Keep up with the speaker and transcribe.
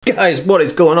Guys, what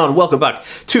is going on? Welcome back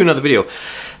to another video.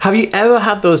 Have you ever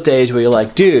had those days where you're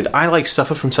like, dude, I like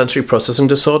suffer from sensory processing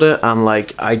disorder and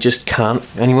like I just can't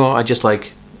anymore.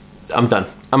 I'm done.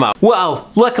 I'm out. Well,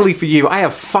 luckily for you, I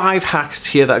have 5 hacks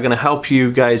here that are gonna help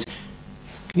you guys.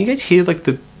 Can you guys hear like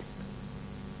is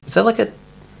there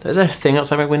a thing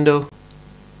outside my window?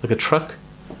 Like a truck?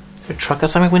 Is there a truck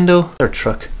outside my window? Is there a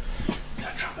truck? Is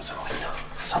there a truck outside my window?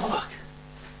 Let's have a look.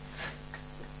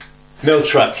 No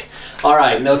truck.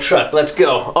 Alright, no truck, let's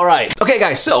go. Alright. Okay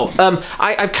guys, so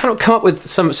I've kind of come up with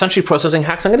some sensory processing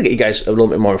hacks. I'm gonna get you guys a little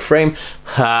bit more in frame.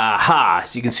 Ha ha,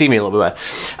 so you can see me a little bit better.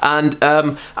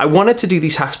 And I wanted to do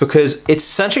these hacks because it's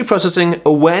Sensory Processing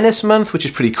Awareness Month, which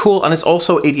is pretty cool, and it's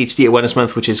also ADHD Awareness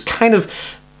Month, which is kind of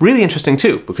really interesting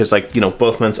too, because like, you know,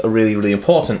 both months are really, really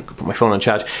important. Put my phone on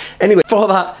charge. Anyway, for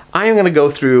that, I am gonna go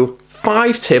through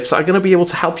 5 tips that are gonna be able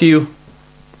to help you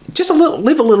just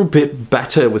live a little bit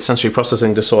better with sensory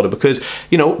processing disorder, because,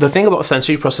 you know, the thing about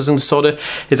sensory processing disorder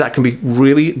is that it can be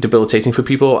really debilitating for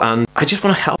people, and I just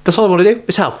want to help. That's all I want to do,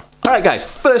 is help. Alright guys,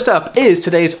 first up is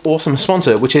today's awesome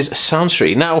sponsor, which is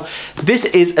Soundstream. Now, this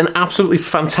is an absolutely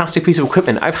fantastic piece of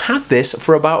equipment. I've had this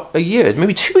for about a year,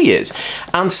 maybe 2 years,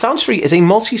 and Soundstream is a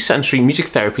multi-sensory music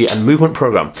therapy and movement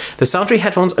program. The Soundstream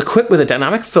headphones, equipped with a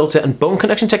dynamic filter and bone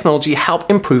conduction technology, help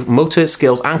improve motor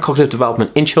skills and cognitive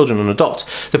development in children and adults.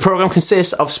 The program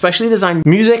consists of specially designed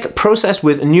music processed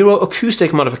with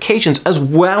neuroacoustic modifications, as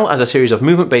well as a series of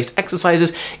movement-based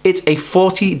exercises. It's a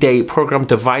 40-day program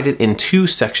divided in 2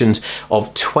 sections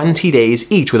of 20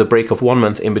 days each, with a break of 1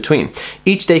 month in between.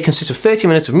 Each day consists of 30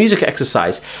 minutes of music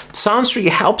exercise. Soundstream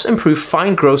helps improve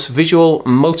fine gross visual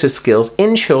motor skills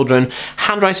in children,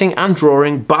 handwriting and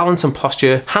drawing, balance and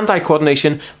posture, hand-eye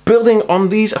coordination. Building on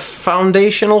these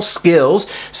foundational skills,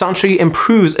 Soundstream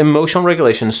improves emotional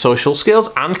regulation, social skills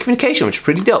and communication, which is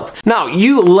pretty dope. Now,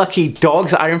 you lucky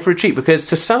dogs are in for a treat, because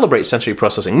to celebrate Sensory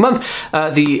Processing Month,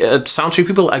 the Soundstream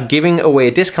people are giving away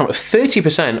a discount of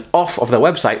 30% off of their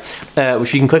website,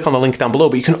 which you can click on the link down below,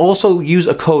 but you can also use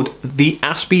a code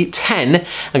TheAspie10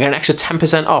 and get an extra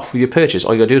 10% off with your purchase.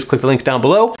 All you gotta do is click the link down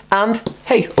below, and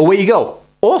hey, away you go.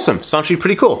 Awesome, Soundstream,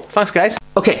 pretty cool. Thanks guys.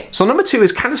 Okay, so number 2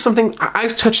 is kind of something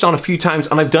I've touched on a few times,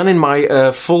 and I've done in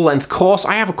my full-length course.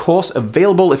 I have a course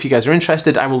available if you guys are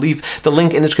interested. I will leave the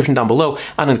link in the description down below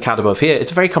and in the card above here.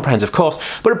 It's a very comprehensive course,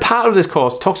 but a part of this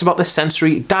course talks about the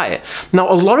sensory diet.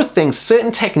 Now, a lot of things,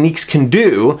 certain techniques can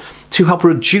do to help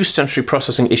reduce sensory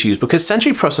processing issues, because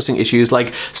sensory processing issues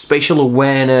like spatial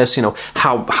awareness, you know,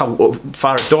 how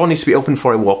far a door needs to be open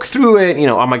before I walk through it, you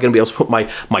know, am I going to be able to put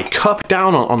my cup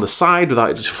down on the side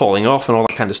without it just falling off and all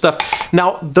that kind of stuff.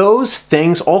 Now, those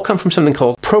things all come from something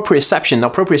called proprioception. Now,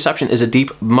 proprioception is a deep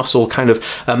muscle kind of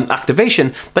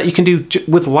activation that you can do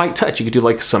with light touch. You can do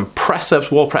like some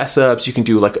press-ups, wall press-ups, you can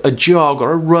do like a jog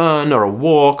or a run or a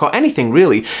walk or anything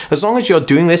really. As long as you're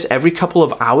doing this every couple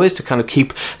of hours to kind of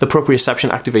keep the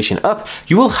proprioception activation up,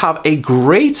 you will have a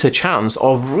greater chance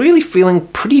of really feeling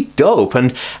pretty dope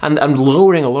and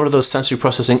lowering a lot of those sensory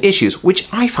processing issues, which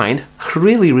I find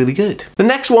really, really good. The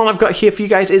next one I've got here for you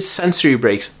guys is sensory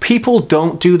breaks. People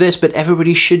don't do this, but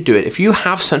everybody should do it. If you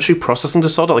have sensory processing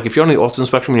disorder, like if you're on the autism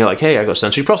spectrum and you're like, hey, I got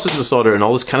sensory processing disorder and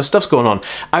all this kind of stuff's going on,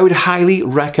 I would highly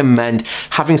recommend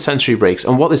having sensory breaks.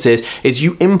 And what this is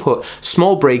you input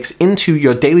small breaks into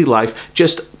your daily life,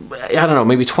 just, I don't know,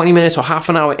 maybe 20 minutes or half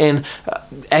an hour in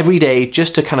every day,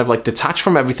 just to kind of like detach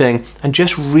from everything and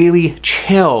just really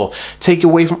chill, take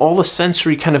away from all the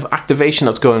sensory kind of activation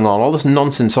that's going on, all this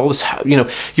nonsense, all this, you know,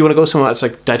 you want to go somewhere that's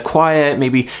like dead quiet,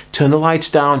 maybe turn the lights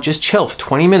down, just chill for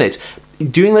 20 minutes.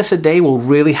 Doing this a day will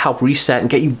really help reset and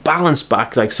get you balanced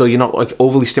back, like, so you're not like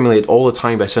overly stimulated all the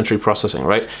time by sensory processing,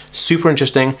 right? Super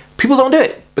interesting. People don't do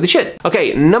it, but they should.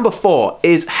 Okay, number 4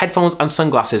 is headphones and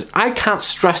sunglasses. I can't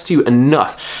stress to you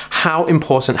enough how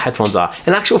important headphones are.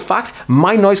 In actual fact,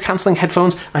 my noise cancelling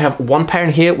headphones, I have 1 pair in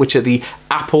here, which are the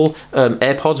Apple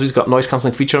AirPods, which has got noise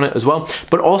cancelling feature on it as well,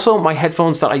 but also my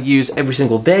headphones that I use every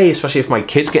single day, especially if my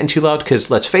kids getting too loud, because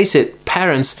let's face it,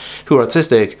 parents who are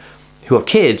autistic, who have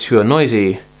kids who are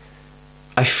noisy,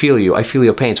 I feel you, I feel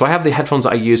your pain. So I have the headphones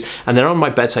that I use, and they're on my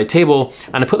bedside table,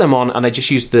 and I put them on and I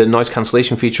just use the noise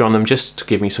cancellation feature on them just to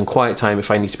give me some quiet time if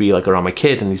I need to be like around my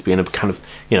kid and he's being a kind of,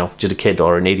 you know, just a kid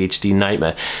or an ADHD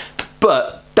nightmare.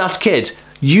 But that's kids.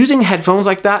 Using headphones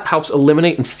like that helps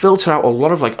eliminate and filter out a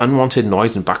lot of like unwanted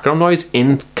noise and background noise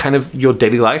in kind of your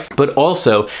daily life, but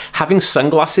also having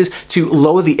sunglasses to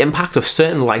lower the impact of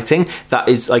certain lighting that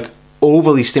is like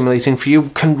overly stimulating for you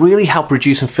can really help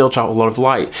reduce and filter out a lot of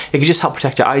light. It can just help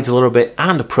protect your eyes a little bit.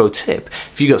 And a pro tip,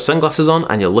 if you've got sunglasses on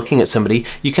and you're looking at somebody,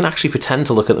 you can actually pretend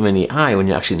to look at them in the eye when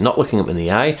you're actually not looking at them in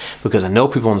the eye, because I know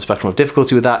people on the spectrum have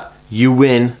difficulty with that. you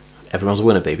win. Everyone's a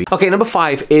winner, baby. Okay, number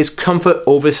 5 is comfort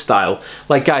over style.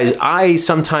 Like, guys, I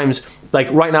sometimes, like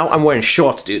right now I'm wearing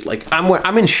shorts, dude. Like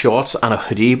I'm in shorts and a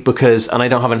hoodie and I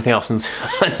don't have anything else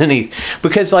underneath,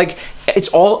 because like it's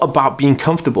all about being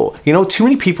comfortable. You know, too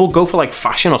many people go for like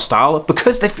fashion or style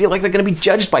because they feel like they're going to be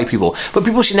judged by people, but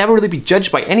people should never really be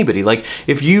judged by anybody. Like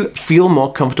if you feel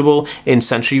more comfortable in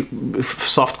Century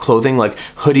soft clothing like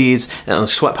hoodies and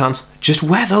sweatpants, just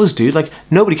wear those, dude. Like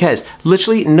nobody cares.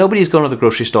 Literally nobody's going to the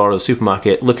grocery store or the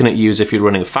supermarket looking at you as if you're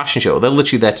running a fashion show. They're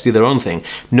literally there to do their own thing.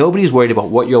 Nobody's worried about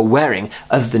what you're wearing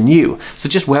other than you. So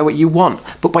just wear what you want.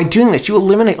 But by doing this, you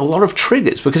eliminate a lot of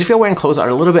triggers, because if you're wearing clothes that are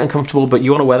a little bit uncomfortable, but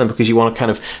you want to wear them because you want to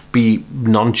kind of be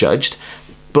non-judged,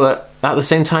 but at the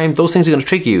same time, those things are going to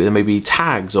trigger you. There may be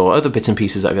tags or other bits and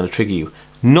pieces that are going to trigger you.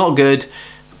 Not good.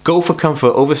 Go for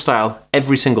comfort over style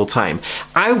every single time.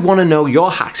 I want to know your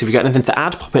hacks. If you've got anything to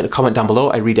add, pop it in a comment down below.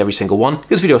 I read every single one. Give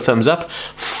this video a thumbs up.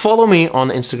 Follow me on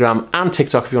Instagram and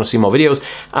TikTok if you want to see more videos,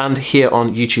 and here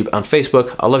on YouTube and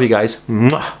Facebook. I love you guys.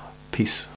 Mwah. Peace.